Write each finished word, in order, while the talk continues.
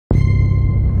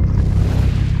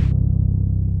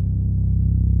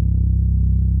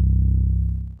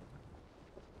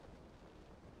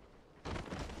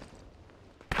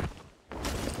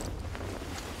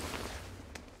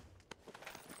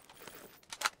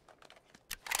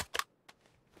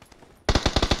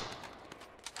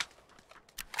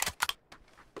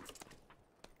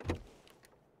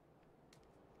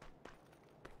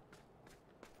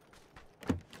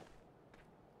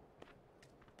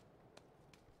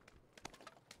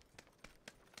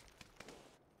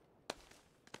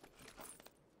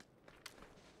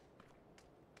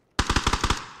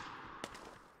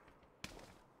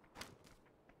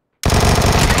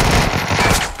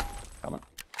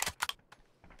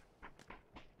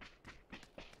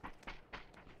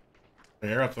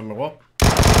Here, outside my wall.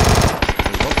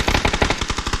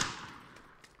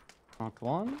 Knocked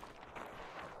one.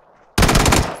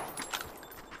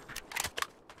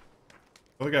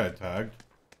 Other guy tagged.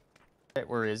 Hey,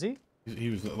 where is he?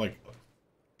 He was like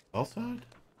outside.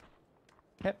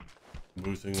 Yep.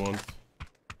 Boosting once.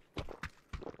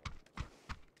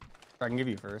 I can give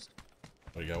you first.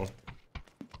 Oh, you got one?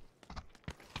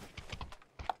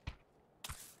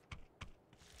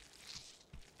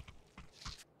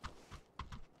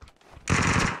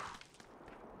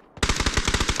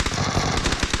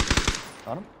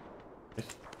 Got him.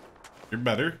 You're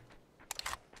better.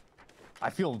 I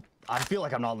feel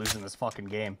like I'm not losing this fucking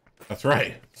game. That's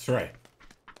right. That's right.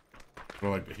 I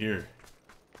like to hear.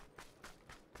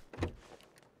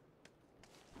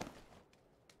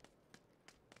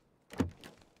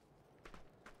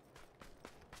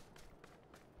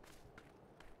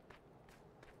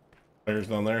 Players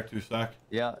down there, 2 stack.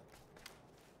 Yeah.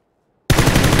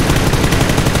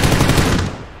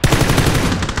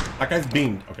 That guy's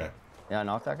beamed. Okay. Yeah, I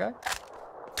knocked that guy.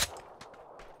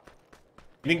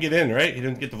 He didn't get in, right? He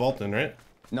didn't get the vault in, right?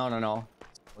 No, no, no.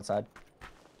 What side?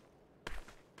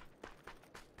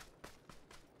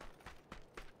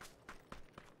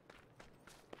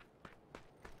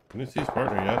 I didn't see his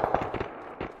partner yet.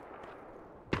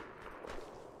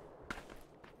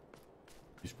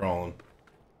 He's crawling.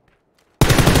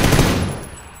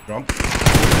 Jump.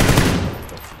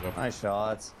 Nice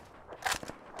shots.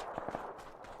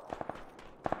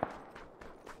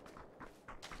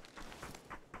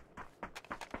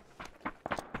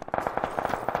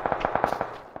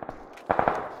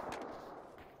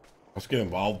 Let's get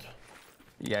involved.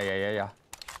 Yeah.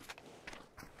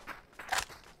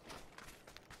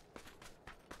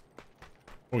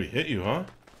 Oh, he hit you, huh?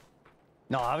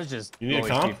 No, I was just You need a low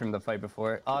comp? HP from the fight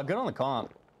before. Good on the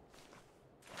comp.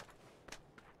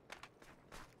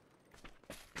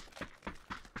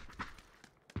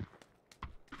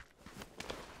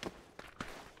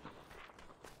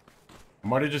 I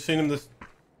might have just seen him this.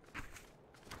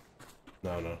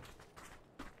 No.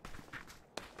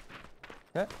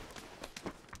 Okay.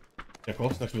 Yeah,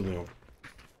 close next building over.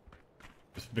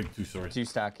 This big 2-story. 2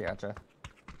 stack, gotcha.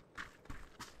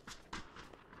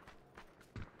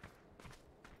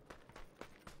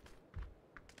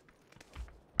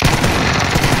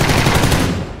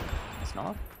 It's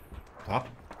not. Top.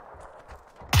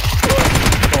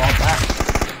 Oh, I'm back.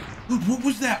 Dude, what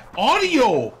was that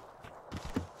audio?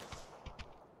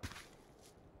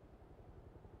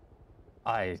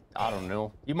 I don't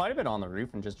know. You might have been on the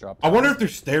roof and just dropped I down. wonder if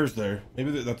there's stairs there.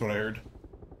 Maybe that's what I heard.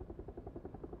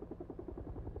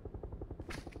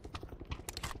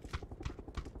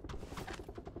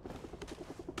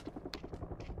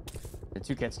 The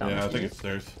 2 kits down. Yeah, I the think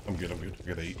street. it's stairs. I'm good. I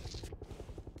got 8.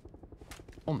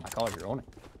 Oh my god, you're owning.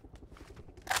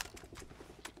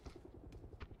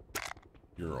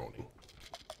 You're owning.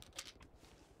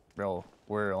 Bro,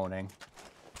 we're owning.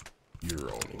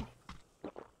 You're owning.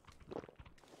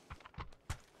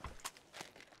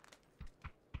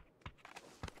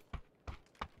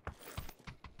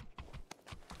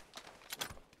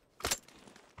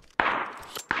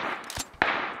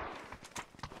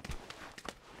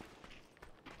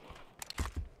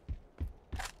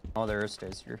 Oh, there are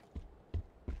stairs here.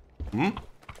 Hmm?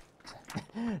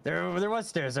 There was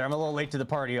stairs there. I'm a little late to the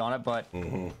party on it, but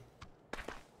Mm-hmm.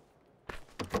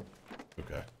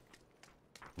 Okay.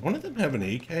 One of them have an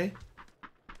AK?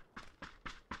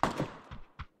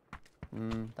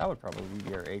 that would probably be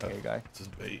your AK guy. This is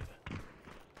bait.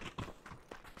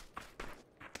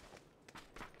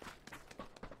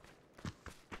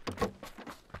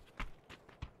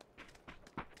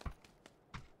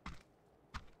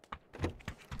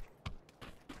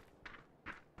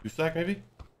 Two stack maybe?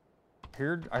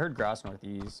 I heard grass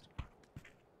northeast.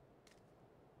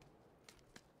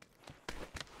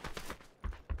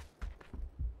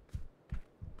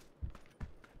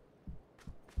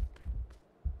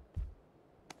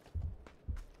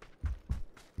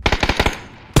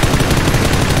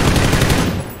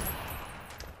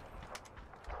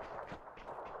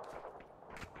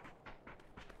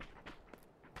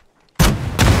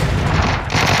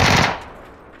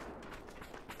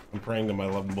 I'm praying that my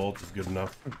 11 bolts is good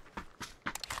enough.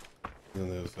 And then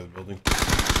the other side of the building.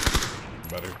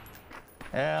 Better.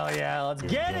 Hell yeah, let's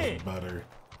get it! Better.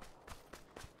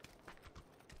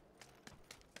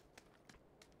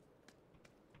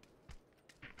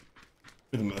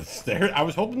 The stair. I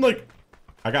was hoping like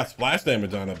I got splash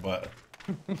damage on it, but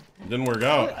it didn't work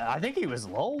out. I think he was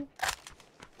low. Did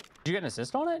you get an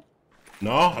assist on it?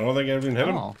 No, I don't think I even hit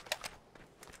him. Oh.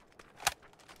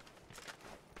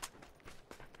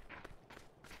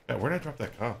 Yeah, where'd I drop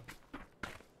that comp?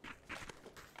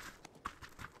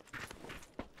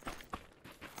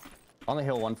 On the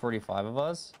hill, 145 of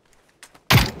us.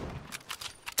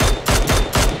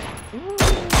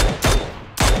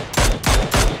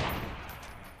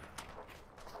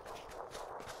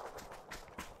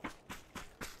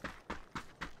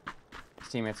 His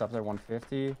teammates up there,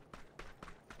 150.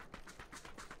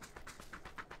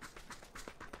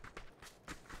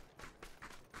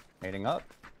 Mating up.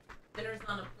 Dinner's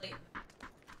on a plate.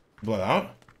 Blood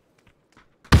out.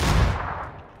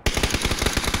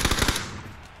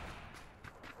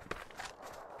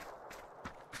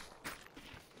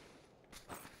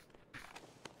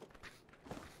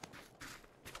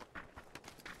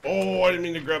 Oh, I didn't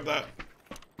mean to grab that.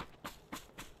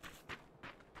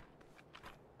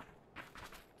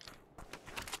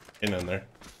 In there.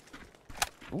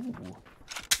 Ooh.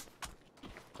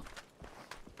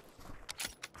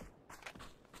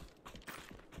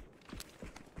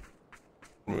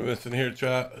 We're missing here,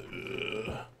 chat.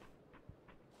 Ugh.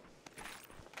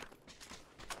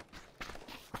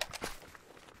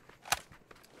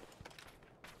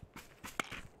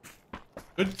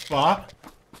 Good spot.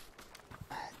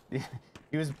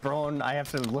 He was prone. I have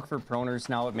to look for proners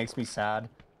now. It makes me sad.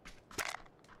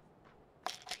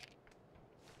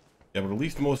 Yeah, but at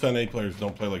least most NA players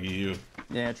don't play like EU.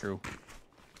 Yeah, true.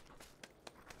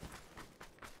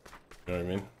 You know what I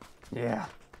mean? Yeah.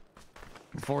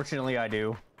 Unfortunately, I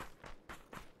do.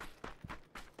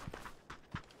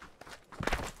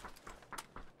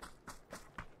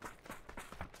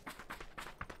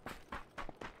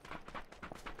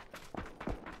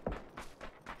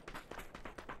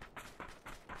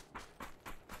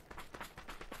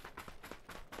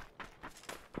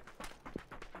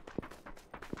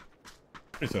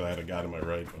 I said I had a guy to my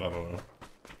right, but I don't know.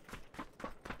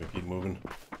 Gonna keep moving.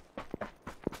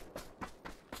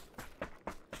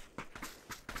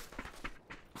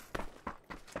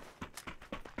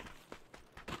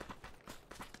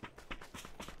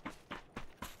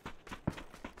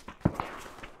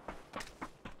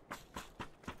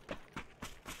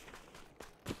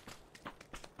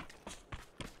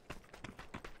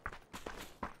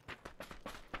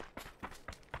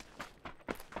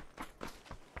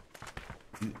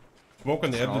 Smoke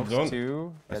on the edge of the zone.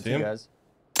 Two. I Yeah, see two him. guys.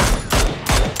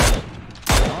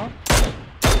 Huh?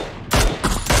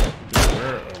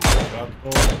 Where?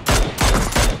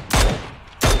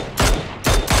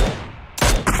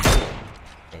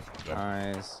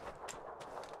 Nice.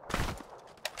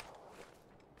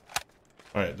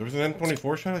 Alright, there was an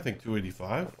M24 shot, I think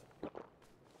 285.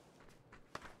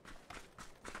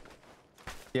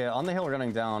 Yeah, on the hill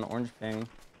running down, orange ping.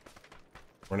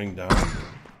 Running down.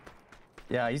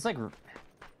 Yeah, he's like,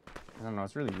 I don't know,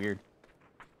 it's really weird.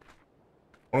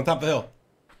 On top of the hill.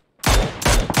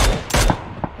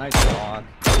 Nice dog.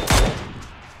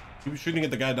 He was shooting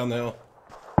at the guy down the hill.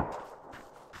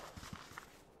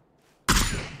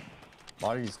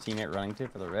 Body's teammate running to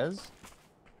for the res.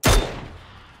 I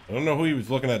don't know who he was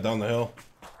looking at down the hill.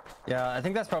 Yeah, I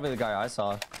think that's probably the guy I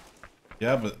saw.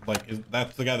 Yeah, but like,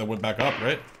 that's the guy that went back up,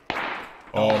 right?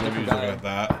 Oh, maybe he's looking at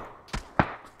that.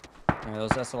 Yeah,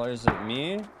 those SLRs are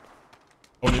me.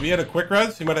 Oh, maybe he had a quick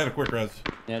res? He might have had a quick res.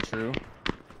 Yeah, true.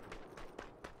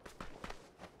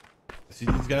 See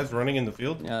these guys running in the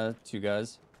field? Yeah, two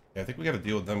guys. Yeah, I think we gotta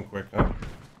deal with them quick now.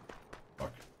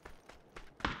 Fuck.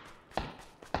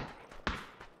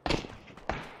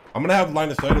 I'm gonna have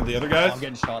line of sight of the other guys. I'm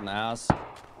getting shot in the ass.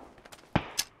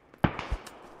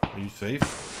 Are you safe?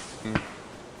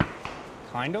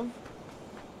 Kind of.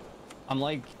 I'm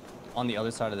like on the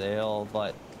other side of the hill,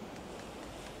 but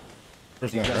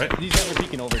First these left, guys, right? these guys are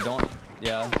peeking over. Don't.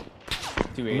 Yeah.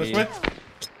 From 280. this way?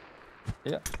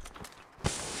 Yeah.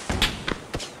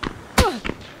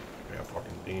 Yeah,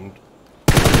 fucking beamed.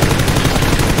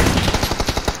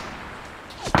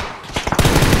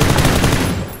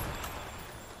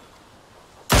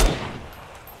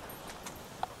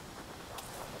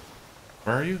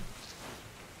 Where are you?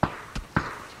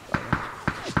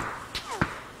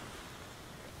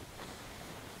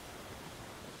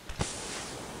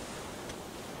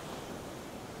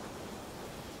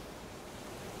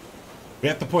 We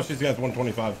have to push these guys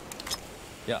 125.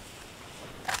 Yeah.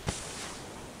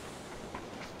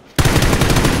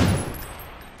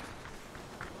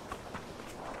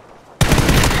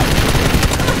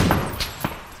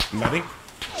 Nothing?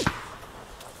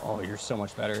 Oh, you're so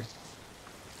much better.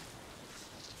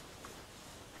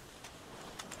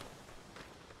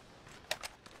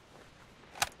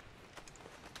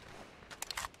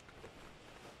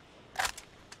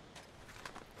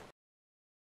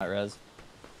 Res.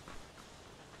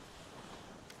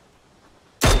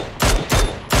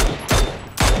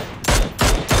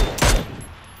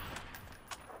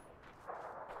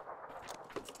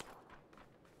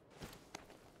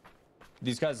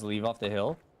 These guys leave off the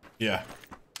hill. Yeah.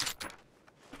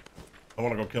 I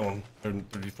want to go kill him.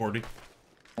 30, 40.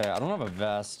 Hey, I don't have a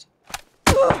vest.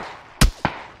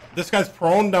 This guy's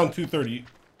prone down 230.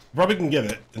 Probably can get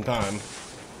it in time.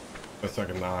 A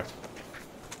second knock.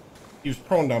 He was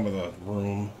prone down by the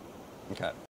room.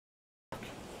 Okay.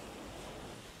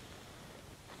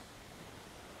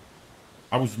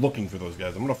 I was looking for those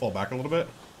guys. I'm gonna fall back a little bit.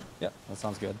 Yep, that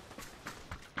sounds good.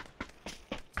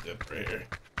 Dip right here.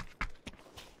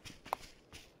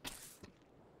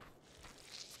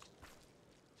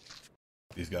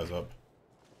 These guys up.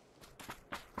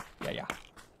 Yeah.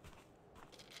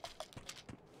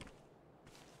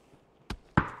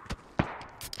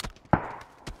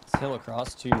 Let's hill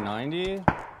across 290.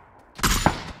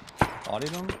 Bodied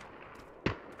him.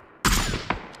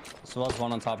 So there's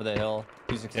one on top of the hill.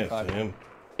 Can't see 265. him.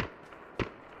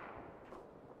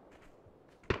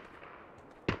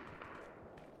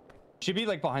 Should be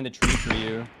like behind the tree for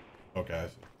you. Okay, I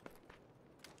see.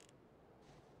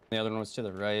 The other one was to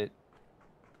the right.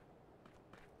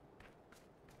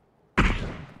 Oh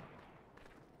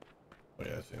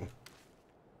yeah, I see him.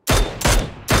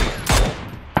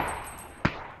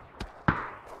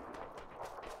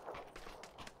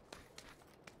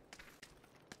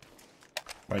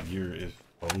 My gear is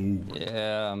over.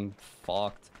 Yeah, I'm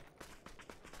fucked.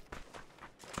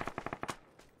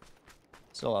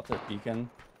 Still up there peeking.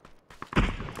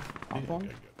 Top one?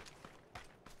 Okay,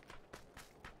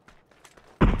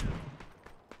 good.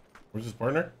 Where's his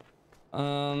partner?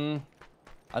 I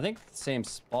think same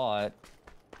spot.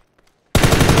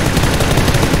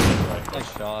 Right.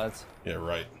 Nice shots. Yeah,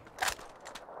 right.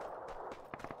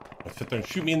 I'll sit there and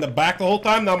shoot me in the back the whole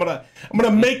time. Now I'm gonna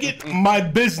make it my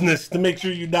business to make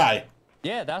sure you die.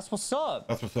 Yeah, that's what's up.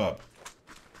 That's what's up.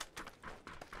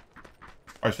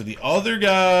 Alright, so the other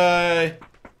guy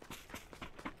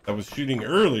that was shooting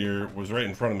earlier was right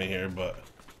in front of me here, but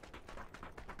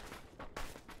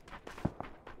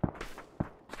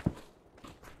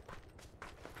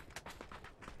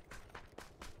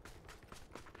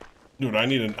dude, I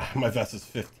need my vest is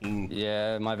 15.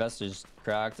 Yeah, my vest is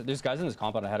cracked. There's guys in this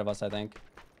compound ahead of us, I think.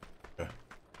 Okay.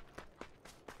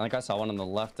 I think I saw one on the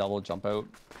left double jump out.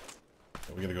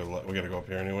 We gotta go up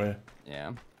here anyway.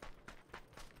 Yeah.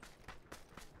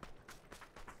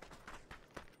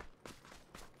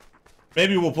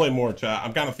 Maybe we'll play more, chat.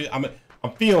 I'm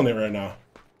feeling it right now.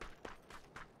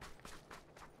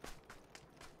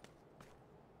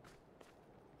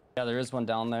 Yeah, there is one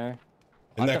down there.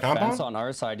 In On that the compound? fence on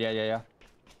our side. Yeah.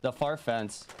 The far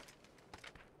fence.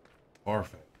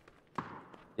 Perfect.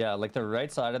 Yeah, like the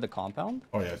right side of the compound.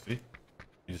 Oh yeah, see?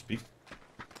 You just speak.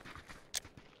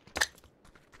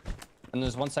 And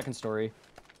there's one second story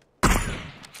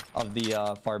of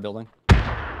the far building.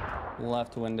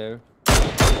 Left window.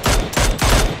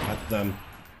 That's them.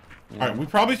 Yeah. Alright, we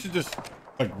probably should just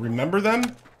like remember them.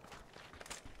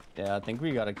 Yeah, I think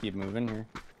we gotta keep moving here.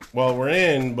 Well, we're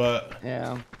in, but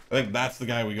Yeah. I think that's the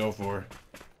guy we go for.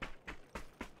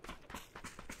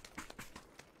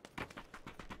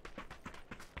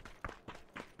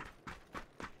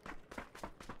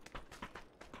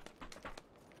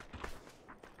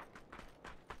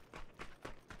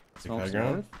 Smoke's high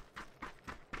ground? north.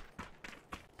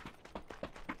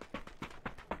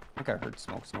 I think I heard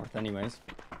smoke's north anyways.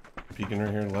 Peeking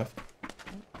right here left.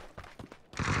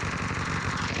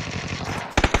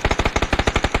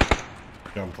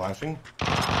 Gun flashing.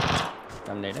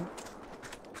 I'm nading.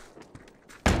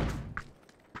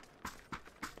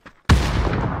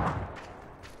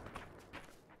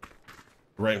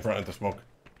 Right in front of the smoke.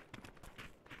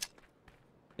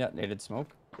 Yeah, naded smoke.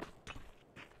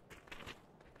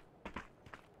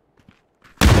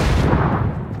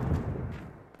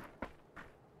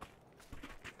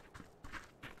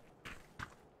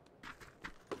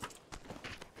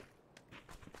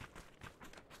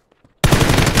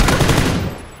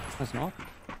 That's not.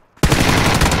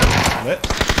 Lit.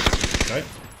 Nice.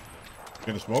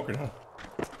 Get a smoke or not?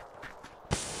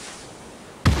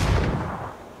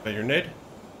 Is that your nade?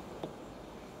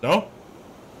 No?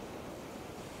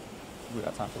 We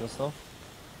got time for this though.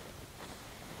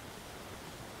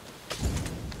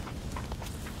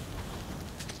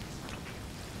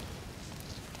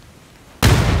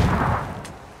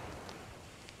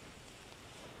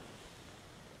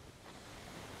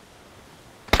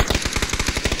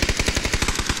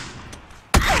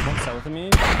 One south of me.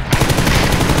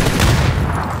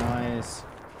 Nice.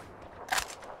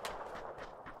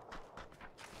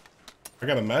 I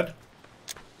got a med.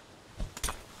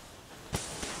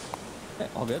 Okay,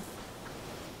 all good.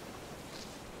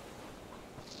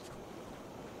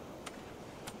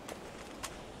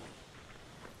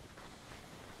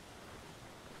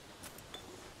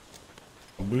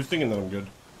 boosting and then I'm good.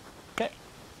 Okay.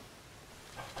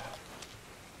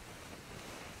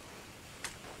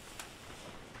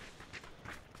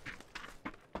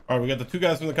 All right, we got the 2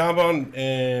 guys from the compound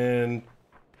and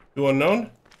 2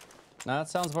 unknown. Now that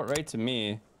sounds about right to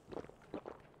me.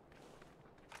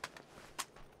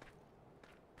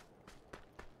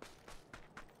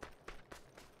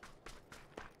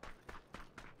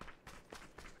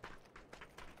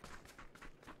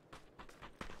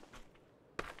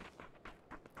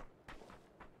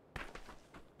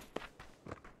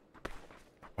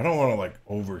 I don't want to like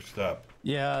overstep.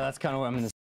 Yeah, that's kind of what I'm in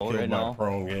this boat right My now.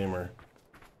 prone gamer.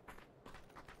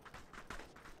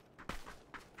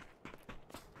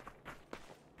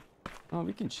 Oh,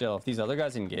 we can chill if these other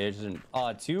guys engage. And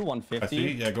 2 150. I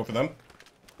see. Yeah, go for them.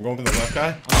 I'm going for the left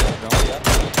guy.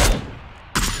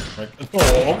 Okay, Right.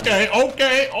 Oh, okay,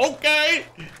 okay, okay.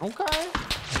 okay.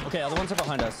 Okay, other ones are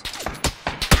behind us.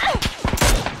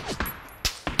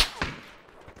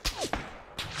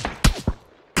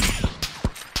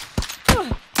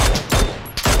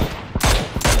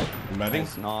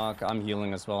 Nice knock. I'm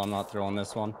healing as well. I'm not throwing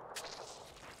this one.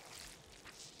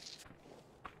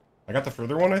 I got the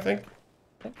further one, I think.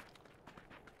 Okay.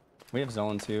 We have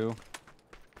zone 2.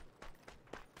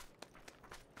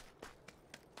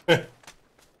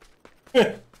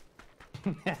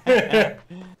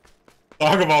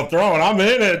 Talk about throwing. I'm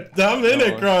in it. I'm in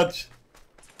it, Crutch.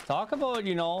 Talk about,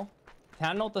 you know,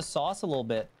 handing out the sauce a little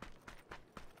bit.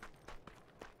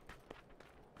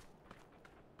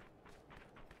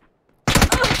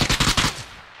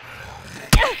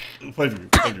 Play for you.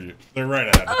 Play for you. They're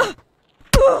right ahead.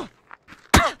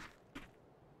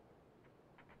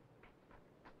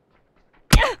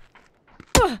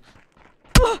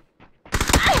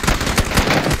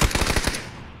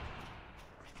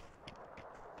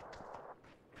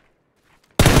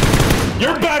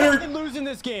 You're better. Losing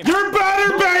this game. You're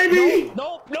better, baby.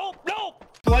 Nope, nope, nope.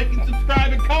 Like and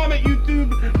subscribe and comment,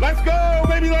 YouTube. Let's go,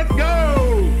 baby. Let's go.